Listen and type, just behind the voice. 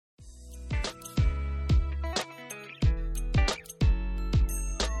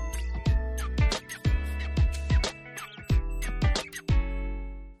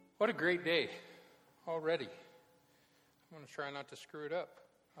What a great day already. I'm going to try not to screw it up.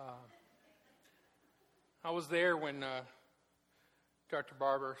 I was there when Dr.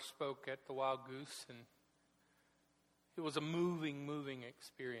 Barber spoke at the Wild Goose, and it was a moving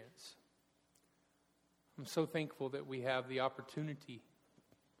experience. I'm so thankful that we have the opportunity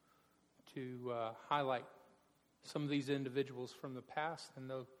to highlight some of these individuals from the past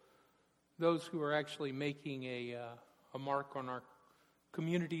and those who are actually making a mark on our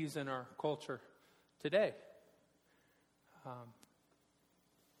communities and our culture today.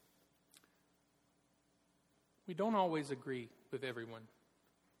 We don't always agree with everyone.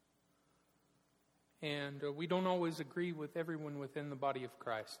 And we don't always agree with everyone within the body of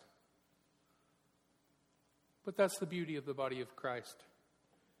Christ. But that's the beauty of the body of Christ.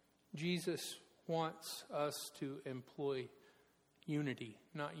 Jesus wants us to employ unity,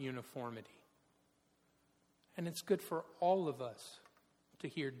 not uniformity. And it's good for all of us to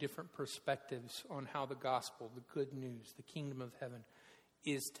hear different perspectives on how the gospel, the good news, the kingdom of heaven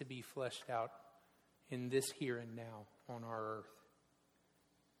is to be fleshed out in this here and now on our earth.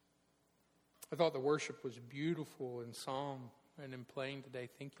 I thought the worship was beautiful in song and in playing today.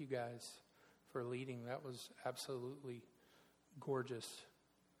 Thank you guys for leading. That was absolutely gorgeous.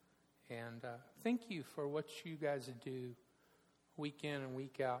 And thank you for what you guys do week in and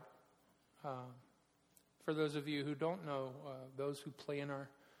week out. For those of you who don't know, those who play in our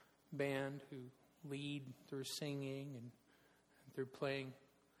band, who lead through singing and through playing,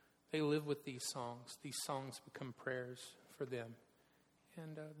 they live with these songs. These songs become prayers for them.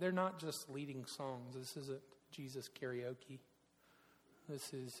 And they're not just leading songs. This isn't Jesus karaoke.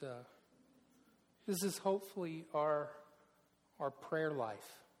 This is hopefully our prayer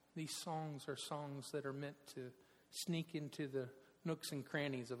life. These songs are songs that are meant to sneak into the nooks and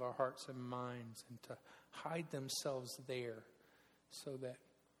crannies of our hearts and minds and to hide themselves there so that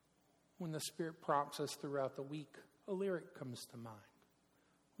when the Spirit prompts us throughout the week, a lyric comes to mind.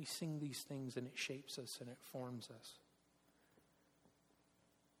 We sing these things and it shapes us and it forms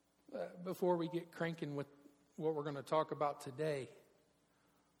us. Before we get cranking with what we're going to talk about today,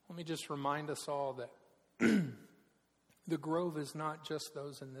 let me just remind us all that the Grove is not just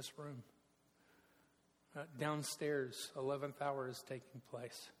those in this room. Downstairs, 11th hour is taking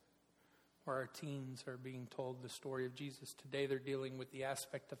place, where our teens are being told the story of Jesus. Today they're dealing with the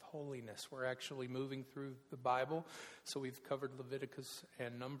aspect of holiness. We're actually moving through the Bible. So we've covered Leviticus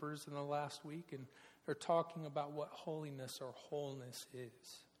and Numbers in the last week, and they're talking about what holiness or wholeness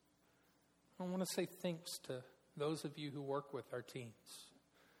is. I want to say thanks to those of you who work with our teens.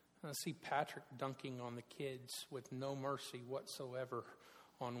 I see Patrick dunking on the kids with no mercy whatsoever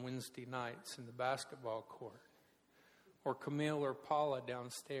on Wednesday nights in the basketball court. Or Camille or Paula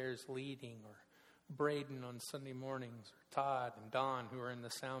downstairs leading, or Braden on Sunday mornings, or Todd and Don who are in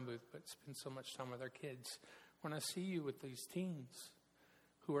the sound booth but spend so much time with their kids. When I see you with these teens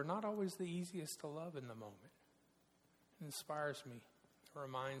who are not always the easiest to love in the moment, it inspires me. It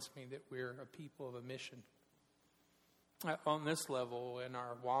reminds me that we're a people of a mission. On this level, in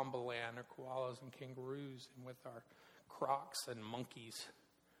our Wombaland, our koalas and kangaroos, and with our crocs and monkeys.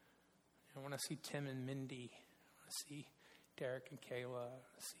 And when I see Tim and Mindy, I see Derek and Kayla,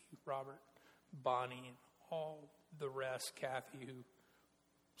 I see Robert, Bonnie, and all the rest, Kathy, who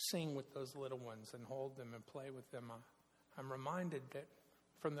sing with those little ones and hold them and play with them. I'm reminded that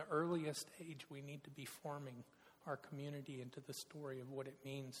from the earliest age, we need to be forming our community into the story of what it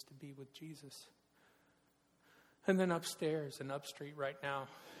means to be with Jesus. And then upstairs and up street right now,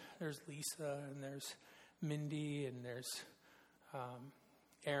 there's Lisa and there's Mindy and there's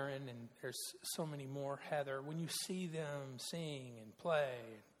Aaron and there's so many more, Heather. When you see them sing and play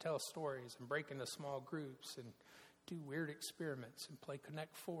and tell stories and break into small groups and do weird experiments and play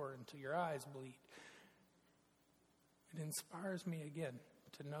Connect Four until your eyes bleed, it inspires me again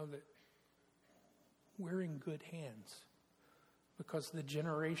to know that we're in good hands, because the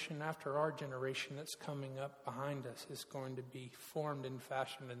generation after our generation that's coming up behind us is going to be formed and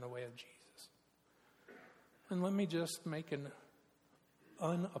fashioned in the way of Jesus. And let me just make an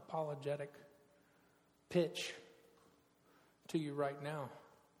unapologetic pitch to you right now.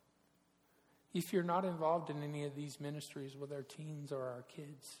 If you're not involved in any of these ministries with our teens or our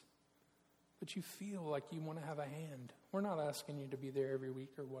kids, but you feel like you want to have a hand, we're not asking you to be there every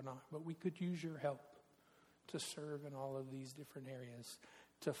week or whatnot, but we could use your help to serve in all of these different areas,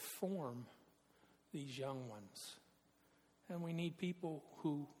 to form these young ones. And we need people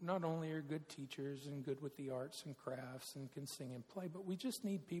who not only are good teachers and good with the arts and crafts and can sing and play, but we just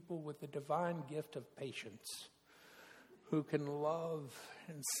need people with the divine gift of patience who can love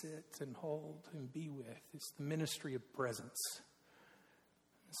and sit and hold and be with. It's the ministry of presence.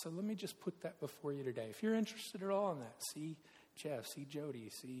 So let me just put that before you today. If you're interested at all in that, see Jeff, see Jody,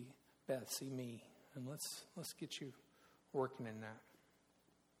 see Beth, see me, and let's get you working in that.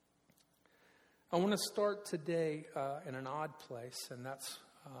 I want to start today in an odd place, and that's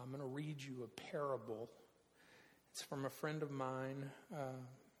I'm going to read you a parable. It's from a friend of mine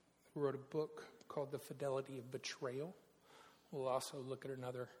who wrote a book called The Fidelity of Betrayal. We'll also look at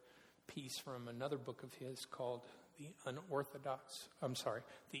another piece from another book of his called The Orthodox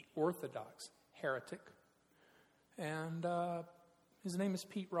Heretic. And his name is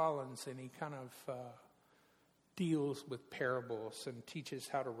Pete Rollins, and he kind of deals with parables and teaches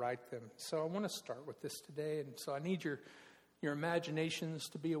how to write them. So I want to start with this today, and so I need your imaginations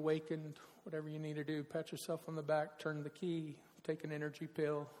to be awakened. Whatever you need to do, pat yourself on the back, turn the key, take an energy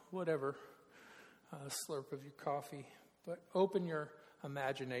pill, whatever, a slurp of your coffee. But open your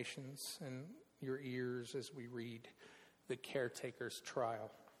imaginations and your ears as we read the caretaker's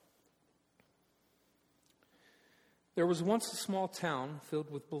trial. There was once a small town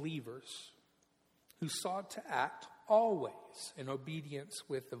filled with believers who sought to act always in obedience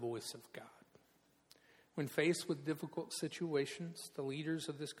with the voice of God. When faced with difficult situations, the leaders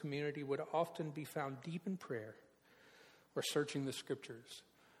of this community would often be found deep in prayer or searching the scriptures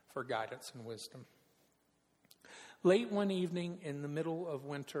for guidance and wisdom. Late one evening in the middle of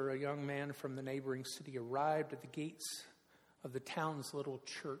winter, a young man from the neighboring city arrived at the gates of the town's little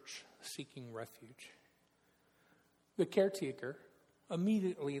church seeking refuge. The caretaker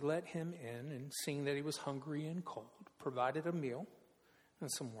immediately let him in, and seeing that he was hungry and cold, provided a meal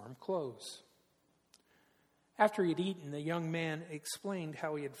and some warm clothes. After he had eaten, the young man explained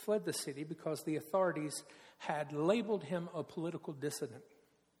how he had fled the city because the authorities had labeled him a political dissident.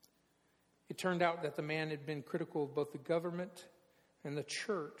 It turned out that the man had been critical of both the government and the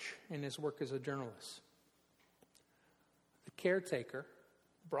church in his work as a journalist. The caretaker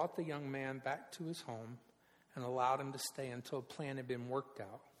brought the young man back to his home and allowed him to stay until a plan had been worked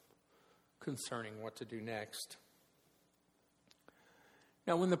out concerning what to do next.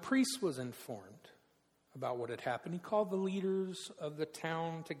 Now, when the priest was informed about what had happened, he called the leaders of the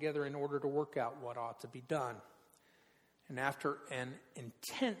town together in order to work out what ought to be done. And after an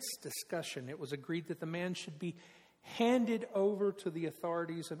intense discussion, it was agreed that the man should be handed over to the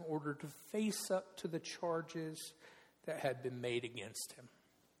authorities in order to face up to the charges that had been made against him.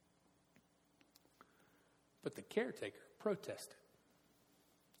 But the caretaker protested,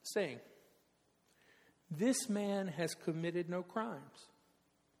 saying, "This man has committed no crimes.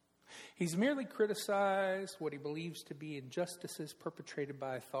 He's merely criticized what he believes to be injustices perpetrated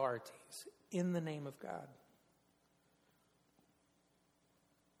by authorities in the name of God.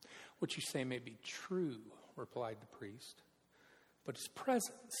 What you say may be true," replied the priest, "but his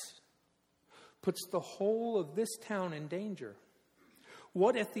presence puts the whole of this town in danger.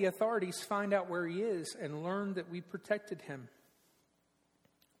 What if the authorities find out where he is and learn that we protected him?"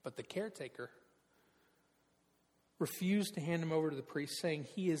 But the caretaker refused to hand him over to the priest, saying,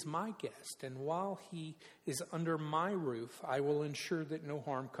 "He is my guest, and while he is under my roof, I will ensure that no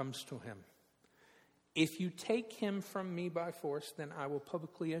harm comes to him. If you take him from me by force, then I will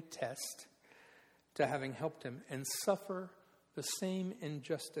publicly attest to having helped him and suffer the same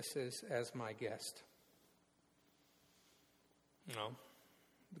injustices as my guest." No.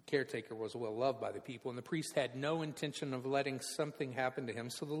 The caretaker was well loved by the people, and the priest had no intention of letting something happen to him.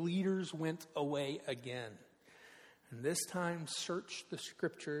 So the leaders went away again, and this time searched the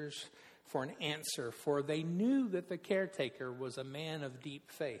scriptures for an answer, for they knew that the caretaker was a man of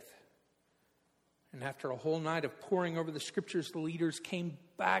deep faith. And after a whole night of poring over the scriptures, the leaders came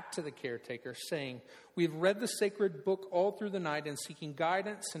back to the caretaker, saying, "We have read the sacred book all through the night and seeking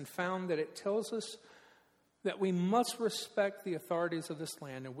guidance, and found that it tells us that we must respect the authorities of this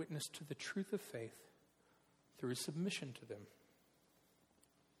land and witness to the truth of faith through submission to them."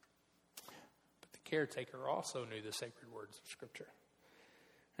 But the caretaker also knew the sacred words of Scripture.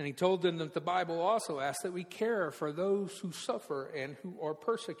 And he told them that the Bible also asks that we care for those who suffer and who are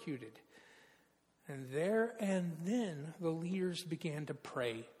persecuted. And there and then the leaders began to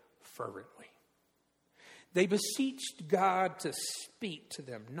pray fervently. They beseeched God to speak to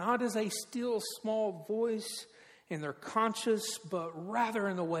them, not as a still small voice in their conscience, but rather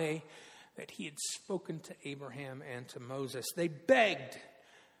in the way that he had spoken to Abraham and to Moses. They begged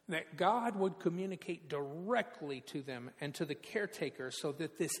that God would communicate directly to them and to the caretaker so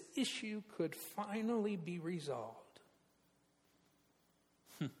that this issue could finally be resolved.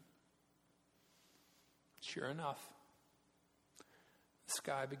 Sure enough, the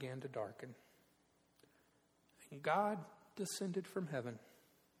sky began to darken, and God descended from heaven,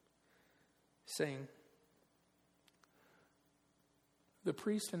 saying, The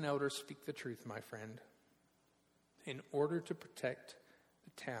priest and elders speak the truth, my friend. In order to protect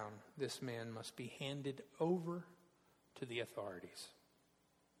the town, this man must be handed over to the authorities.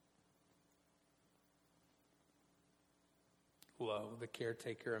 Lo, the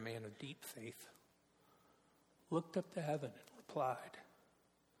caretaker, a man of deep faith, looked up to heaven and replied,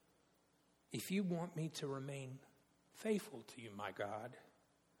 "If you want me to remain faithful to you, my God,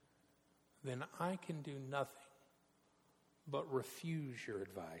 then I can do nothing but refuse your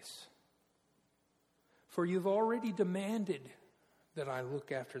advice. For you've already demanded that I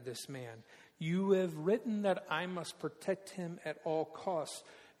look after this man. You have written that I must protect him at all costs.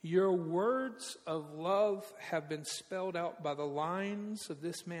 Your words of love have been spelled out by the lines of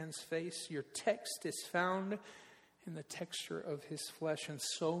this man's face. Your text is found in the texture of his flesh. And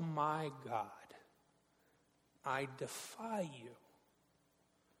so, my God, I defy you,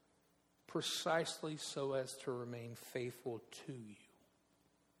 precisely so as to remain faithful to you."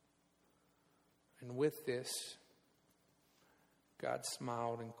 And with this, God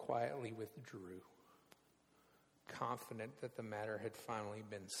smiled and quietly withdrew, confident that the matter had finally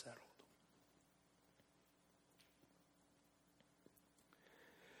been settled.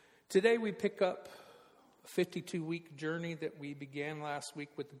 Today we pick up a 52-week journey that we began last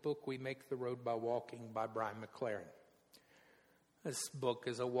week with the book We Make the Road by Walking by Brian McLaren. This book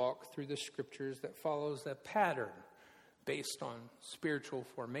is a walk through the scriptures that follows a pattern based on spiritual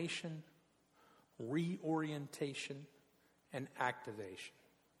formation, reorientation, and activation.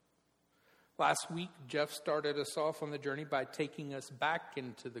 Last week, Jeff started us off on the journey by taking us back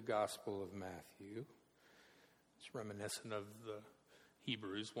into the Gospel of Matthew. It's reminiscent of the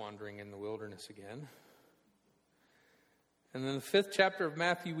Hebrews wandering in the wilderness again. And in the 5th chapter of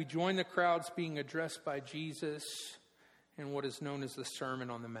Matthew, we join the crowds being addressed by Jesus in what is known as the Sermon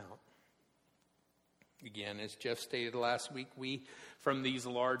on the Mount. Again, as Jeff stated last week, we, from these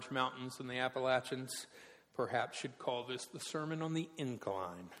large mountains in the Appalachians, perhaps should call this the Sermon on the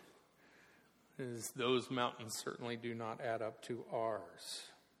Incline, as those mountains certainly do not add up to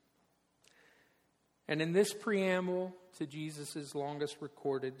ours. And in this preamble to Jesus' longest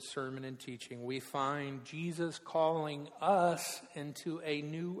recorded sermon and teaching, we find Jesus calling us into a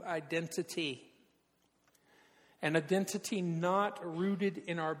new identity. An identity not rooted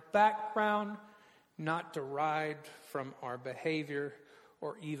in our background, not derived from our behavior,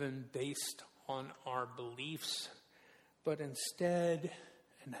 or even based on our beliefs, but instead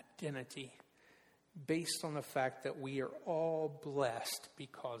an identity based on the fact that we are all blessed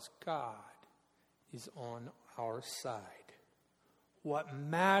because God is on our side. What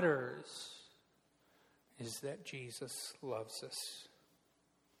matters is that Jesus loves us.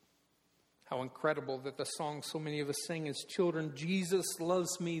 How incredible that the song so many of us sing as children, "Jesus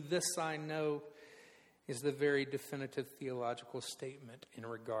loves me, this I know," is the very definitive theological statement in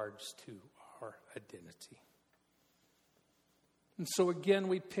regards to our identity. And so again,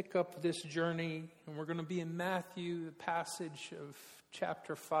 we pick up this journey, and we're going to be in Matthew, the passage of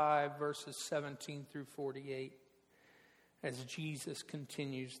chapter 5, verses 17 through 48, as Jesus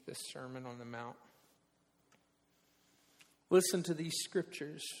continues this Sermon on the Mount. Listen to these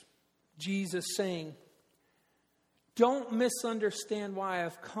scriptures. Jesus saying, "Don't misunderstand why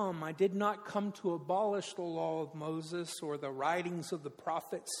I've come. I did not come to abolish the law of Moses or the writings of the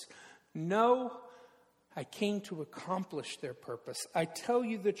prophets. No, I came to accomplish their purpose. I tell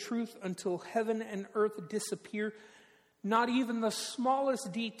you the truth, until heaven and earth disappear, not even the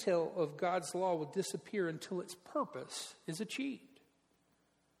smallest detail of God's law will disappear until its purpose is achieved.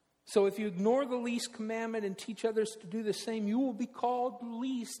 So if you ignore the least commandment and teach others to do the same, you will be called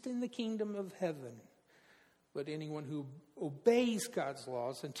least in the kingdom of heaven. But anyone who obeys God's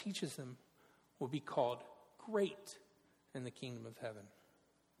laws and teaches them will be called great in the kingdom of heaven."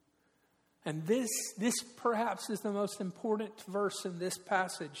 And this perhaps is the most important verse in this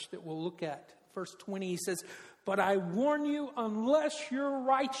passage that we'll look at. Verse 20, he says, "But I warn you, unless your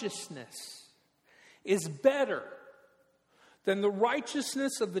righteousness is better than the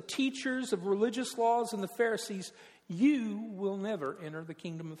righteousness of the teachers of religious laws and the Pharisees, you will never enter the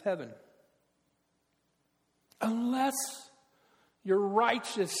kingdom of heaven." Unless your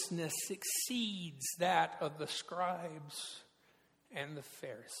righteousness exceeds that of the scribes and the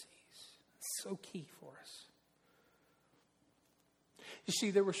Pharisees. It's so key for us. You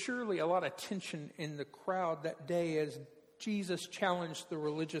see, there was surely a lot of tension in the crowd that day as Jesus challenged the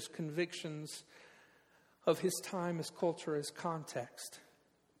religious convictions of his time, his culture, his context.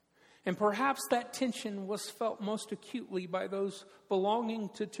 And perhaps that tension was felt most acutely by those belonging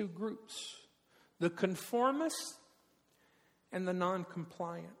to two groups: the conformists and the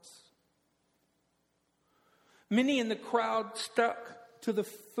non-compliants. Many in the crowd stuck to the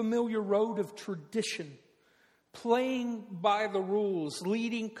familiar road of tradition, playing by the rules,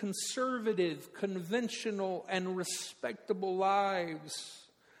 leading conservative, conventional, and respectable lives.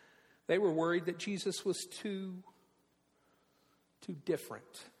 They were worried that Jesus was too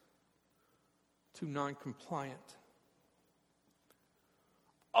different, too non-compliant.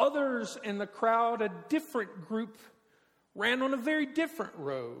 Others in the crowd, a different group, ran on a very different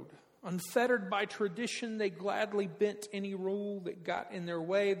road. Unfettered by tradition, they gladly bent any rule that got in their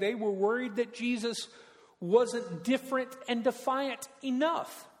way. They were worried that Jesus wasn't different and defiant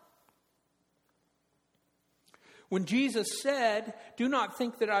enough. When Jesus said, "Do not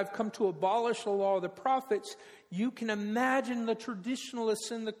think that I've come to abolish the law of the prophets," you can imagine the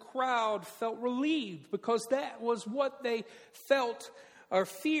traditionalists in the crowd felt relieved, because that was what they felt or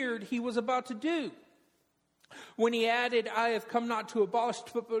feared he was about to do. When he added, "I have come not to abolish,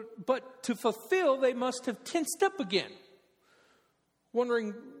 but to fulfill," they must have tensed up again,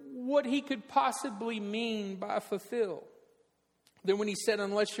 wondering what he could possibly mean by fulfill. Then when he said,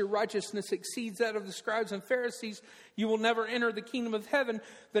 "Unless your righteousness exceeds that of the scribes and Pharisees, you will never enter the kingdom of heaven,"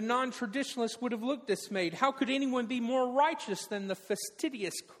 the non-traditionalists would have looked dismayed. How could anyone be more righteous than the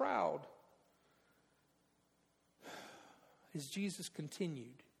fastidious crowd? As Jesus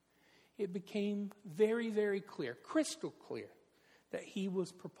continued, it became very, very clear, crystal clear, that he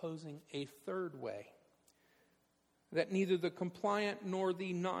was proposing a third way that neither the compliant nor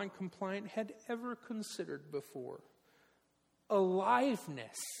the non-compliant had ever considered before.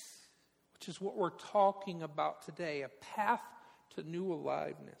 Aliveness, which is what we're talking about today, a path to new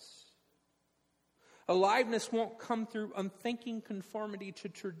aliveness. Aliveness won't come through unthinking conformity to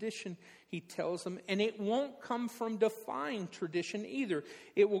tradition, he tells them, and it won't come from defying tradition either.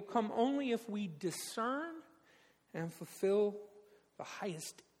 It will come only if we discern and fulfill the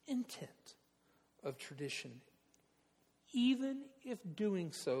highest intent of tradition, even if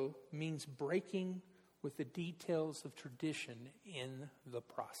doing so means breaking with the details of tradition in the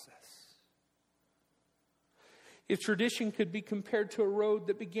process. If tradition could be compared to a road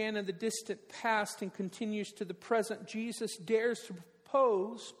that began in the distant past and continues to the present, Jesus dares to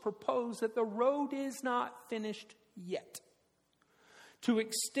propose that the road is not finished yet. To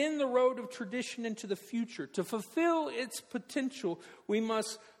extend the road of tradition into the future, to fulfill its potential, we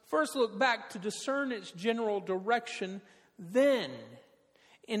must first look back to discern its general direction. Then,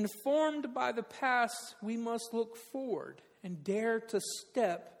 informed by the past, we must look forward and dare to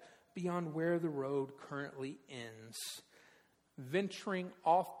step beyond where the road currently ends, venturing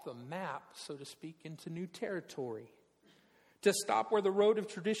off the map, so to speak, into new territory. To stop where the road of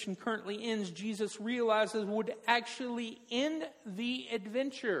tradition currently ends, Jesus realizes would actually end the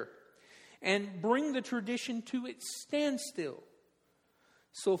adventure and bring the tradition to its standstill.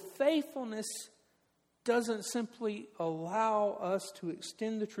 So faithfulness doesn't simply allow us to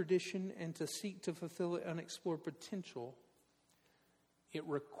extend the tradition and to seek to fulfill its unexplored potential. It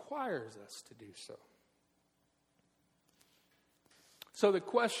requires us to do so. So the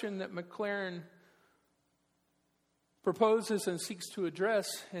question that McLaren proposes and seeks to address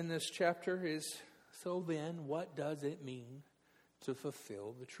in this chapter is, so then, what does it mean to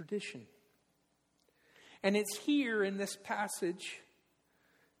fulfill the tradition? And it's here in this passage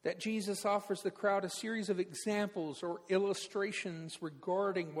that Jesus offers the crowd a series of examples or illustrations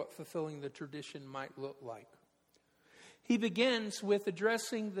regarding what fulfilling the tradition might look like. He begins with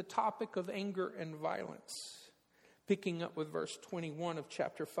addressing the topic of anger and violence, picking up with verse 21 of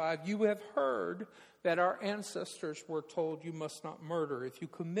chapter 5. You have heard that our ancestors were told you must not murder. If you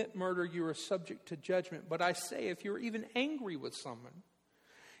commit murder, you are subject to judgment. But I say, if you're even angry with someone,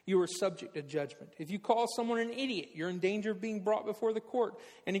 you are subject to judgment. If you call someone an idiot, you're in danger of being brought before the court.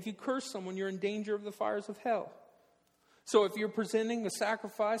 And if you curse someone, you're in danger of the fires of hell. So if you're presenting the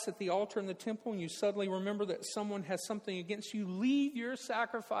sacrifice at the altar in the temple and you suddenly remember that someone has something against you, leave your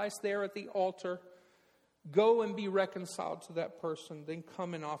sacrifice there at the altar. Go and be reconciled to that person. Then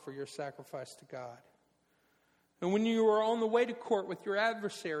come and offer your sacrifice to God. And when you are on the way to court with your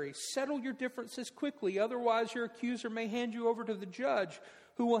adversary, settle your differences quickly. Otherwise, your accuser may hand you over to the judge,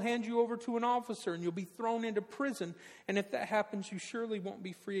 who will hand you over to an officer, and you'll be thrown into prison. And if that happens, you surely won't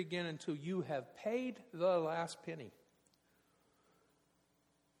be free again until you have paid the last penny.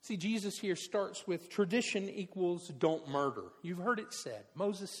 See, Jesus here starts with tradition equals don't murder. You've heard it said,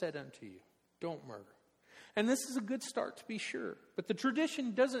 Moses said unto you, don't murder. And this is a good start to be sure. But the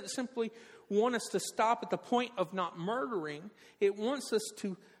tradition doesn't simply want us to stop at the point of not murdering. It wants us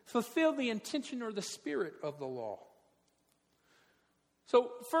to fulfill the intention or the spirit of the law.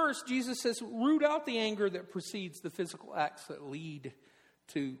 So first, Jesus says, root out the anger that precedes the physical acts that lead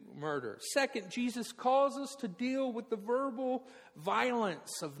to murder. Second, Jesus calls us to deal with the verbal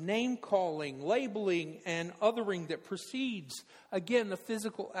violence of name-calling, labeling, and othering that precedes, again, the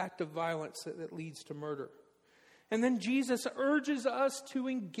physical act of violence that leads to murder. And then Jesus urges us to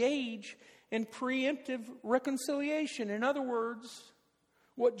engage in preemptive reconciliation. In other words,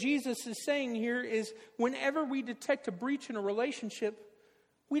 what Jesus is saying here is whenever we detect a breach in a relationship,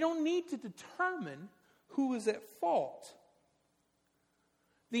 we don't need to determine who is at fault.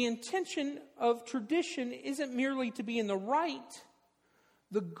 The intention of tradition isn't merely to be in the right.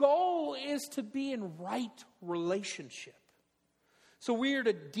 The goal is to be in right relationship. So we are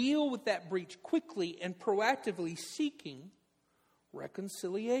to deal with that breach quickly and proactively seeking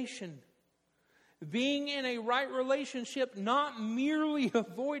reconciliation. Being in a right relationship, not merely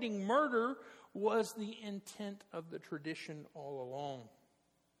avoiding murder, was the intent of the tradition all along.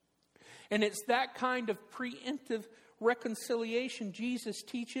 And it's that kind of preemptive reconciliation Jesus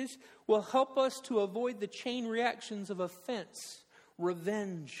teaches will help us to avoid the chain reactions of offense,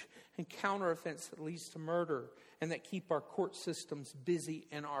 revenge, and counteroffense that leads to murder, and that keep our court systems busy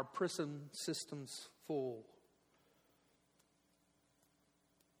and our prison systems full.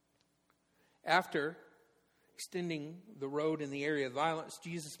 After extending the road in the area of violence,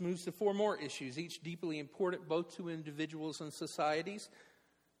 Jesus moves to 4 more issues, each deeply important both to individuals and societies.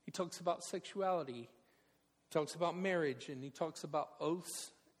 He talks about sexuality, he talks about marriage, and he talks about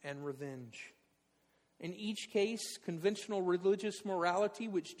oaths and revenge. In each case, conventional religious morality,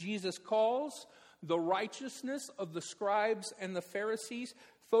 which Jesus calls the righteousness of the scribes and the Pharisees,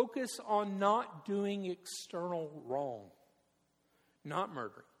 focus on not doing external wrong, not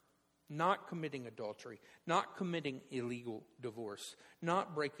murdering, not committing adultery, not committing illegal divorce,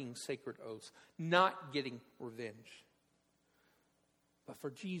 not breaking sacred oaths, not getting revenge. But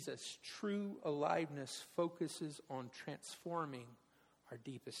for Jesus, true aliveness focuses on transforming our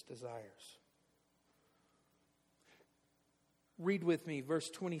deepest desires. Read with me verse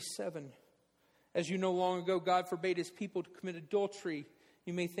 27. As you know, long ago, God forbade his people to commit adultery.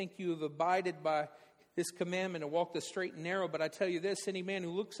 You may think you have abided by this commandment and walk the straight and narrow, but I tell you this, any man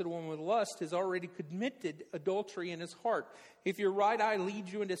who looks at a woman with lust has already committed adultery in his heart. If your right eye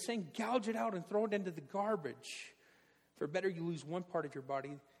leads you into sin, gouge it out and throw it into the garbage. For better you lose one part of your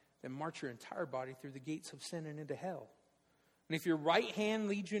body than march your entire body through the gates of sin and into hell. And if your right hand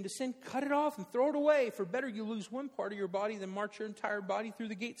leads you into sin, cut it off and throw it away. For better you lose one part of your body than march your entire body through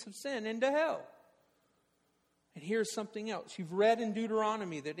the gates of sin into hell. And here's something else. You've read in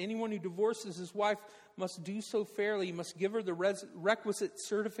Deuteronomy that anyone who divorces his wife must do so fairly. He must give her the requisite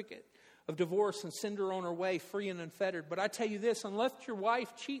certificate of divorce and send her on her way free and unfettered. But I tell you this, unless your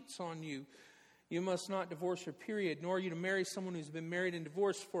wife cheats on you, you must not divorce her, period. Nor are you to marry someone who's been married and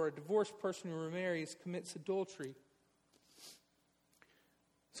divorced, for a divorced person who remarries commits adultery.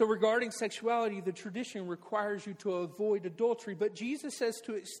 So regarding sexuality, the tradition requires you to avoid adultery. But Jesus says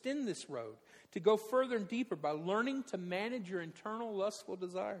to extend this road, to go further and deeper by learning to manage your internal lustful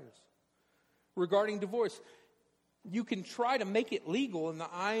desires. Regarding divorce, you can try to make it legal in the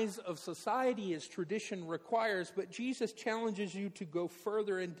eyes of society as tradition requires, but Jesus challenges you to go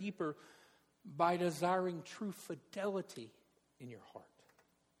further and deeper by desiring true fidelity in your heart.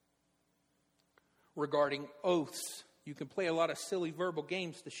 Regarding oaths, you can play a lot of silly verbal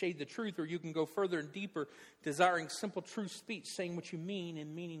games to shade the truth, or you can go further and deeper, desiring simple true speech, saying what you mean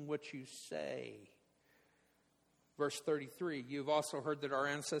and meaning what you say. Verse 33, you've also heard that our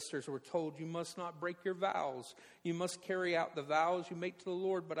ancestors were told, you must not break your vows. You must carry out the vows you make to the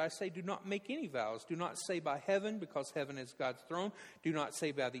Lord. But I say, do not make any vows. Do not say by heaven, because heaven is God's throne. Do not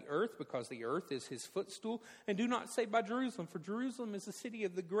say by the earth, because the earth is his footstool. And do not say by Jerusalem, for Jerusalem is the city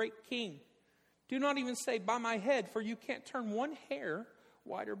of the great king. Do not even say by my head, for you can't turn one hair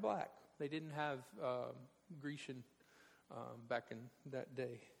white or black. They didn't have Grecian back in that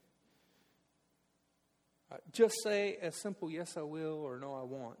day. Just say a simple yes I will or no I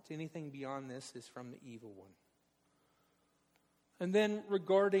won't. Anything beyond this is from the evil one. And then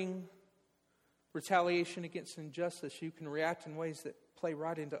regarding retaliation against injustice, you can react in ways that play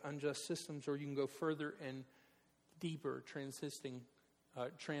right into unjust systems, or you can go further and deeper, transcending the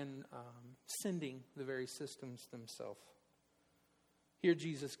very systems themselves. Here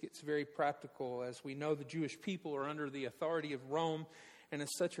Jesus gets very practical. As we know, the Jewish people are under the authority of Rome, and as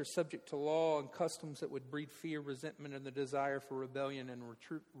such are subject to law and customs that would breed fear, resentment, and the desire for rebellion and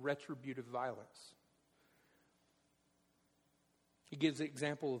retributive violence. He gives the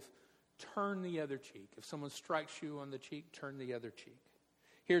example of turn the other cheek. If someone strikes you on the cheek, turn the other cheek.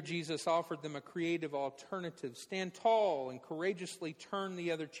 Here Jesus offered them a creative alternative. Stand tall and courageously turn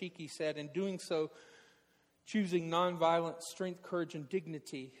the other cheek, he said. In doing so, Choosing nonviolence, strength, courage, and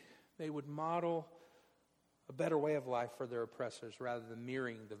dignity, they would model a better way of life for their oppressors rather than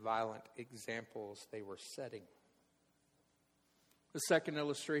mirroring the violent examples they were setting. The second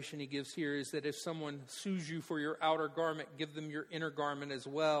illustration he gives here is that if someone sues you for your outer garment, give them your inner garment as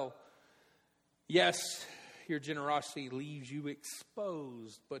well. Yes, your generosity leaves you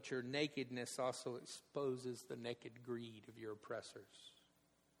exposed, but your nakedness also exposes the naked greed of your oppressors.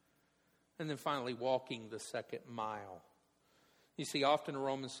 And then finally, walking the second mile. You see, often a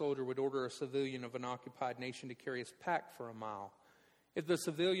Roman soldier would order a civilian of an occupied nation to carry his pack for a mile. If the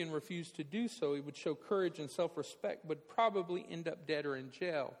civilian refused to do so, he would show courage and self-respect, but probably end up dead or in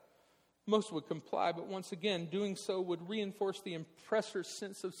jail. Most would comply, but once again, doing so would reinforce the oppressor's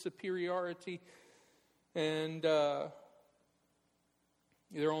sense of superiority and their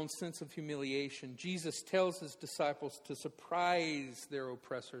own sense of humiliation. Jesus tells his disciples to surprise their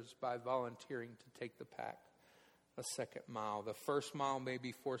oppressors by volunteering to take the pack a second mile. The first mile may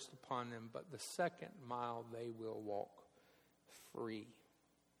be forced upon them, but the second mile they will walk free.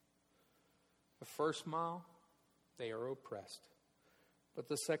 The first mile, they are oppressed. But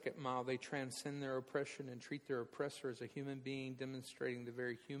the second mile, they transcend their oppression and treat their oppressor as a human being, demonstrating the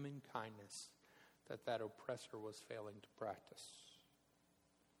very human kindness that oppressor was failing to practice.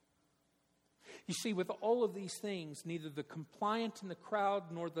 You see, with all of these things, neither the compliant in the crowd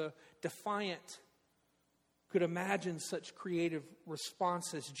nor the defiant could imagine such creative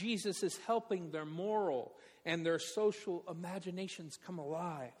responses. Jesus is helping their moral and their social imaginations come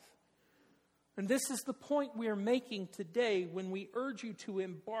alive. And this is the point we are making today when we urge you to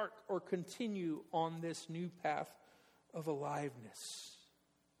embark or continue on this new path of aliveness.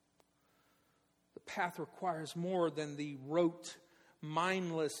 The path requires more than the rote,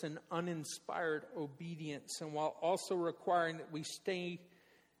 mindless, and uninspired obedience, and while also requiring that we stay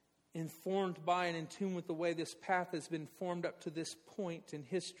informed by and in tune with the way this path has been formed up to this point in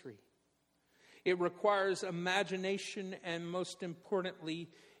history. It requires imagination, and most importantly,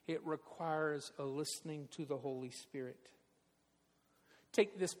 it requires a listening to the Holy Spirit.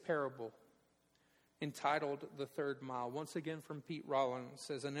 Take this parable entitled The Third Mile, once again from Pete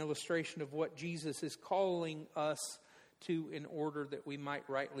Rollins, as an illustration of what Jesus is calling us to in order that we might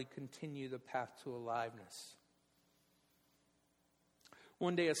rightly continue the path to aliveness.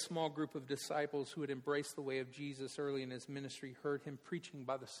 One day, a small group of disciples who had embraced the way of Jesus early in his ministry heard him preaching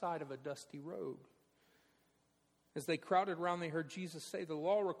by the side of a dusty road. As they crowded around, they heard Jesus say, "The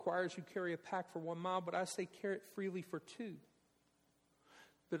law requires you carry a pack for 1 mile, but I say carry it freely for 2.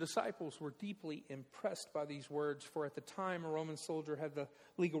 The disciples were deeply impressed by these words, for at the time, a Roman soldier had the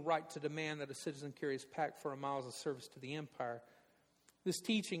legal right to demand that a citizen carry his pack for a mile as a service to the empire. This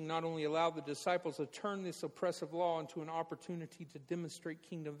teaching not only allowed the disciples to turn this oppressive law into an opportunity to demonstrate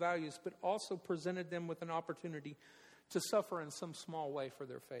kingdom values, but also presented them with an opportunity to suffer in some small way for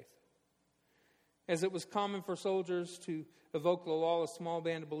their faith. As it was common for soldiers to evoke the law, a small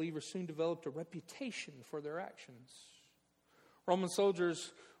band of believers soon developed a reputation for their actions. Roman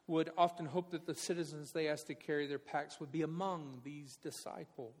soldiers would often hope that the citizens they asked to carry their packs would be among these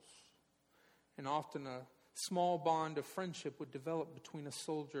disciples. And often a small bond of friendship would develop between a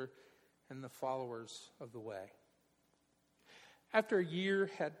soldier and the followers of the way. After a year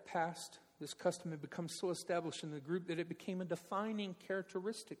had passed, this custom had become so established in the group that it became a defining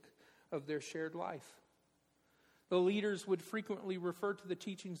characteristic of their shared life. The leaders would frequently refer to the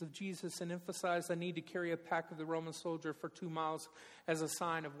teachings of Jesus and emphasize the need to carry a pack of the Roman soldier for 2 miles as a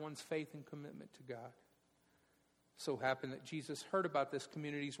sign of one's faith and commitment to God. It so happened that Jesus heard about this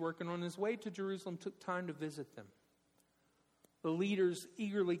community's work, and on his way to Jerusalem took time to visit them. The leaders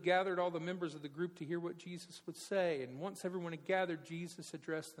eagerly gathered all the members of the group to hear what Jesus would say, and once everyone had gathered, Jesus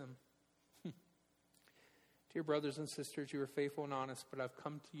addressed them. "Dear brothers and sisters, you are faithful and honest, but I've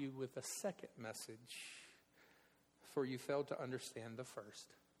come to you with a second message, for you failed to understand the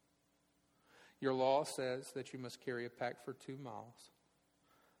first. Your law says that you must carry a pack for 2 miles.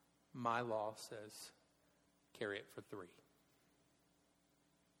 My law says carry it for 3.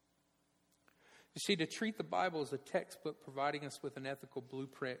 You see, to treat the Bible as a textbook providing us with an ethical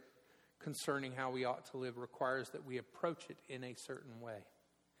blueprint concerning how we ought to live requires that we approach it in a certain way.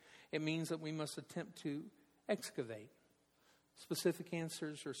 It means that we must attempt to excavate specific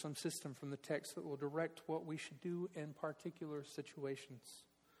answers or some system from the text that will direct what we should do in particular situations.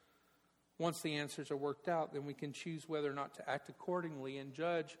 Once the answers are worked out, then we can choose whether or not to act accordingly and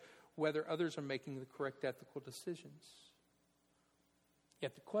judge whether others are making the correct ethical decisions.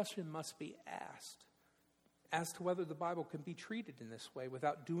 Yet the question must be asked as to whether the Bible can be treated in this way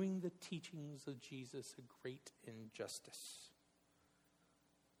without doing the teachings of Jesus a great injustice.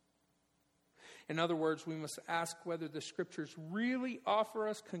 In other words, we must ask whether the Scriptures really offer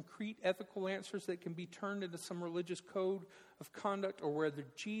us concrete ethical answers that can be turned into some religious code of conduct, or whether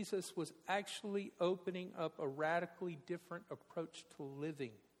Jesus was actually opening up a radically different approach to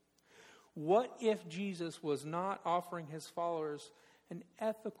living. What if Jesus was not offering his followers an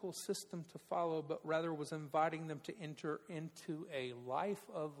ethical system to follow, but rather was inviting them to enter into a life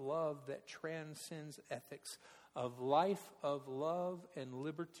of love that transcends ethics, of life of love and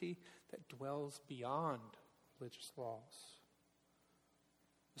liberty that dwells beyond religious laws?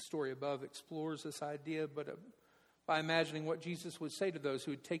 The story above explores this idea, but by imagining what Jesus would say to those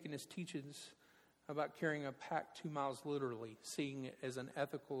who had taken his teachings about carrying a pack 2 miles literally, seeing it as an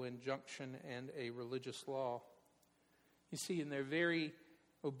ethical injunction and a religious law. You see, in their very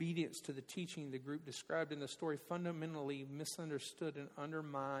obedience to the teaching, the group described in the story fundamentally misunderstood and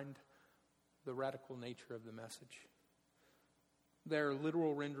undermined the radical nature of the message. Their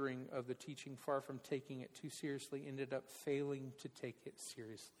literal rendering of the teaching, far from taking it too seriously, ended up failing to take it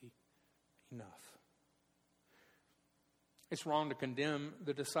seriously enough. It's wrong to condemn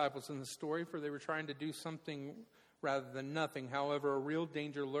the disciples in the story, for they were trying to do something rather than nothing. However, a real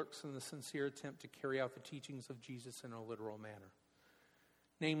danger lurks in the sincere attempt to carry out the teachings of Jesus in a literal manner.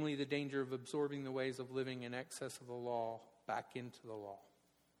 Namely, the danger of absorbing the ways of living in excess of the law back into the law.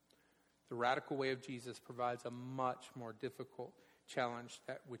 The radical way of Jesus provides a much more difficult challenge,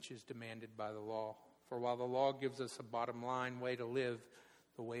 that which is demanded by the law. For while the law gives us a bottom line way to live,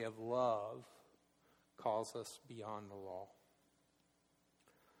 the way of love calls us beyond the law.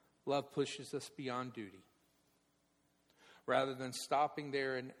 Love pushes us beyond duty. Rather than stopping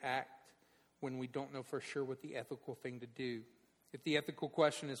there and act when we don't know for sure what the ethical thing to do. If the ethical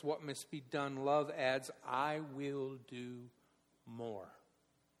question is what must be done, love adds, I will do more.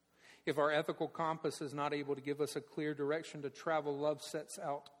 If our ethical compass is not able to give us a clear direction to travel, love sets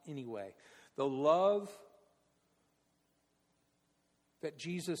out anyway. The love that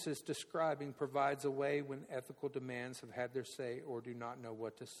Jesus is describing provides a way when ethical demands have had their say or do not know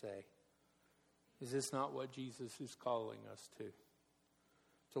what to say. Is this not what Jesus is calling us to?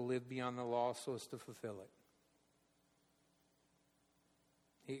 To live beyond the law so as to fulfill it.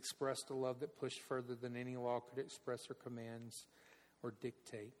 He expressed a love that pushed further than any law could express or commands or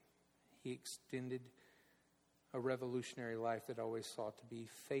dictate. He extended a revolutionary life that always sought to be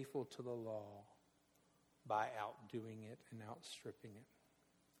faithful to the law by outdoing it and outstripping it.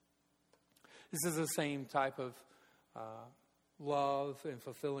 This is the same type of love and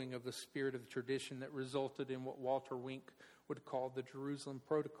fulfilling of the spirit of the tradition that resulted in what Walter Wink would call the Jerusalem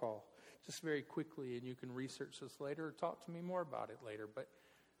Protocol. Just very quickly, and you can research this later or talk to me more about it later, but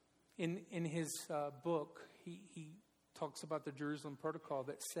in his book, he talks about the Jerusalem Protocol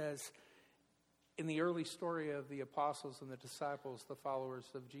that says, in the early story of the apostles and the disciples, the followers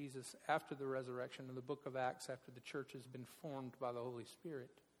of Jesus, after the resurrection, in the book of Acts, after the church has been formed by the Holy Spirit,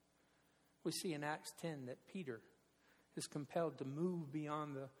 we see in Acts 10 that Peter is compelled to move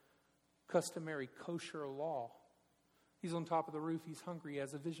beyond the customary kosher law. He's on top of the roof, he's hungry, he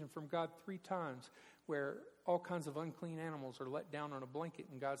has a vision from God 3 times where all kinds of unclean animals are let down on a blanket,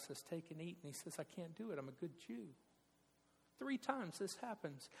 and God says, take and eat. And he says, I can't do it, I'm a good Jew. 3 times this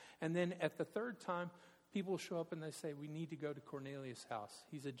happens. And then at the 3rd time, people show up and they say, we need to go to Cornelius' house.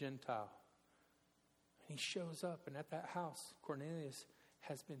 He's a Gentile. And he shows up, and at that house, Cornelius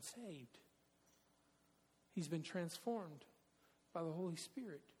has been saved. He's been transformed by the Holy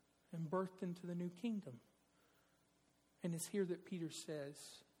Spirit and birthed into the new kingdom. And it's here that Peter says,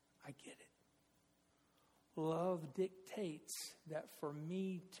 I get it. Love dictates that for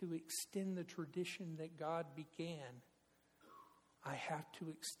me to extend the tradition that God began, I have to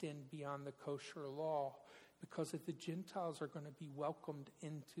extend beyond the kosher law, because if the Gentiles are going to be welcomed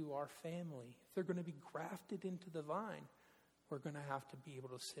into our family, if they're going to be grafted into the vine, we're going to have to be able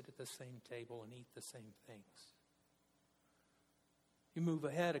to sit at the same table and eat the same things. You move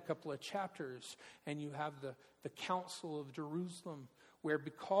ahead a couple of chapters and you have the Council of Jerusalem, where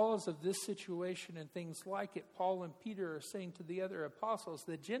because of this situation and things like it, Paul and Peter are saying to the other apostles,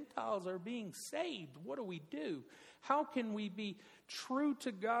 the Gentiles are being saved. What do we do? How can we be true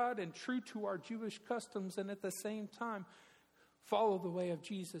to God and true to our Jewish customs and at the same time follow the way of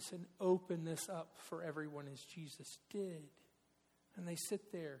Jesus and open this up for everyone as Jesus did? And they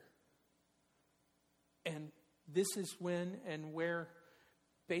sit there. And this is when and where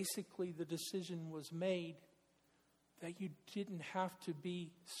basically the decision was made that you didn't have to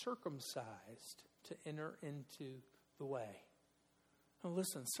be circumcised to enter into the way. Now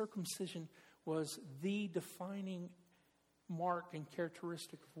listen, circumcision was the defining mark and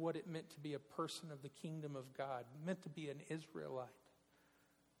characteristic of what it meant to be a person of the kingdom of God, meant to be an Israelite.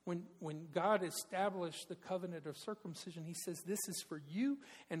 When God established the covenant of circumcision, he says, this is for you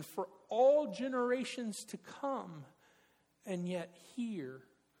and for all generations to come. And yet here,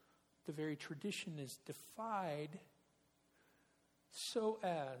 the very tradition is defied so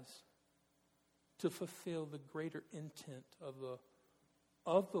as to fulfill the greater intent of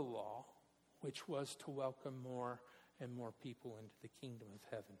the law, which was to welcome more and more people into the kingdom of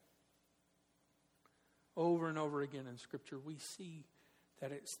heaven. Over and over again in Scripture, we see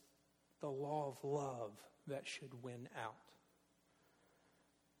that it's the law of love that should win out.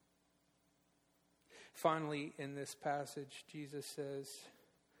 Finally, in this passage, Jesus says,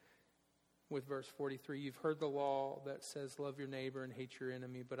 with verse 43, you've heard the law that says love your neighbor and hate your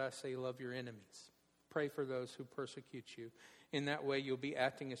enemy, but I say love your enemies. Pray for those who persecute you. In that way, you'll be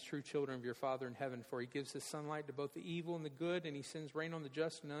acting as true children of your Father in heaven, for he gives his sunlight to both the evil and the good, and he sends rain on the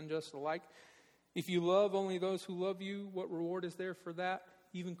just and unjust alike. If you love only those who love you, what reward is there for that?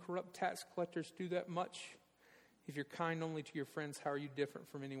 Even corrupt tax collectors do that much. If you're kind only to your friends, how are you different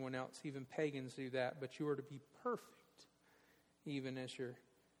from anyone else? Even pagans do that, but you are to be perfect, even as your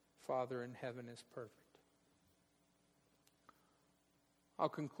Father in heaven is perfect. I'll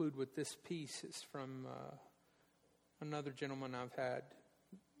conclude with this piece. It's from another gentleman I've had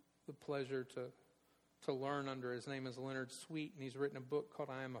the pleasure to learn under. His name is Leonard Sweet, and he's written a book called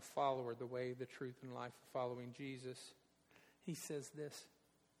I Am a Follower, The Way, the Truth, and Life of Following Jesus. He says this: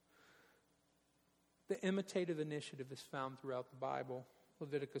 the imitative initiative is found throughout the Bible.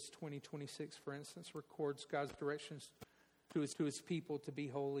 Leviticus 20:26, for instance, records God's directions to his people to be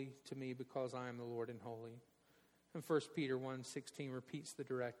holy to me because I am the Lord and holy. And 1 Peter 1:16 repeats the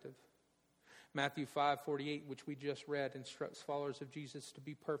directive. Matthew 5:48, which we just read, instructs followers of Jesus to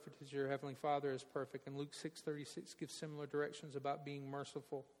be perfect as your heavenly Father is perfect. And Luke 6:36 gives similar directions about being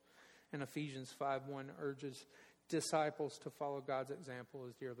merciful. And Ephesians 5:1 urges disciples to follow God's example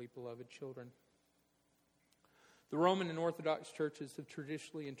as dearly beloved children. The Roman and Orthodox churches have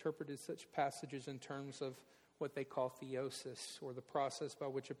traditionally interpreted such passages in terms of what they call theosis, or the process by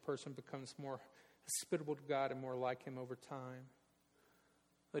which a person becomes more hospitable to God and more like him over time.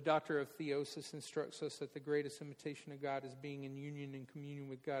 The doctrine of theosis instructs us that the greatest imitation of God is being in union and communion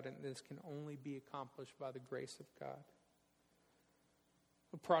with God, and this can only be accomplished by the grace of God.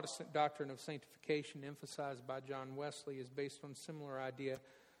 The Protestant doctrine of sanctification, emphasized by John Wesley, is based on a similar idea.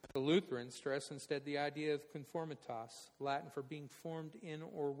 The Lutherans stress instead the idea of conformitas, Latin for being formed in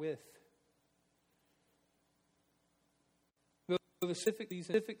or with. The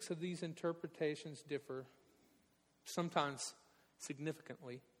specifics of these interpretations differ, sometimes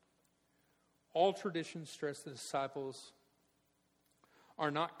significantly. All traditions stress the disciples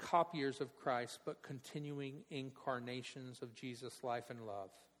are not copiers of Christ, but continuing incarnations of Jesus' life and love.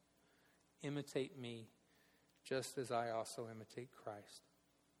 Imitate me, just as I also imitate Christ.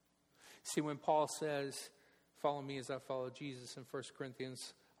 See, when Paul says, follow me as I follow Jesus in 1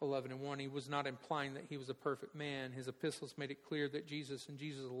 Corinthians 11:1, he was not implying that he was a perfect man. His epistles made it clear that Jesus and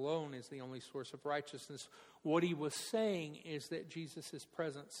Jesus alone is the only source of righteousness. What he was saying is that Jesus'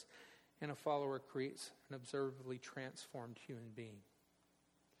 presence in a follower creates an observably transformed human being.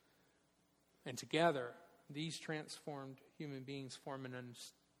 And together, these transformed human beings form an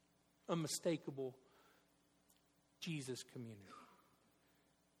unmistakable Jesus community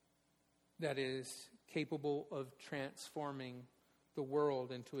that is capable of transforming the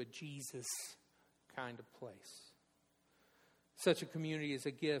world into a Jesus kind of place. Such a community is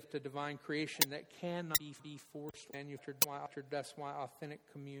a gift, a divine creation that cannot be forced or manufactured. That's why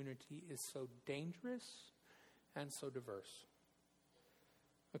authentic community is so dangerous and so diverse.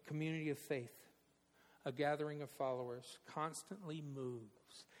 A community of faith, a gathering of followers, constantly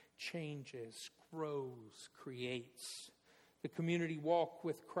moves, changes, grows, creates. The community walk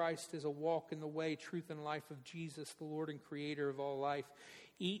with Christ is a walk in the way, truth, and life of Jesus, the Lord and Creator of all life.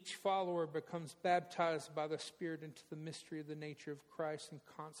 Each follower becomes baptized by the Spirit into the mystery of the nature of Christ and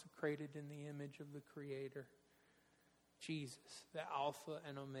consecrated in the image of the Creator. Jesus, the Alpha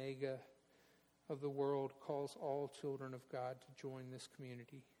and Omega of the world, calls all children of God to join this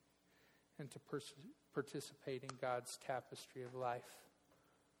community and to participate in God's tapestry of life.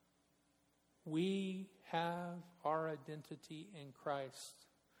 We have our identity in Christ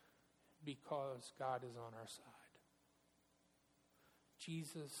because God is on our side.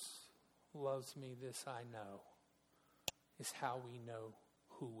 Jesus loves me, this I know, is how we know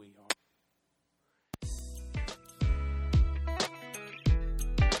who we are.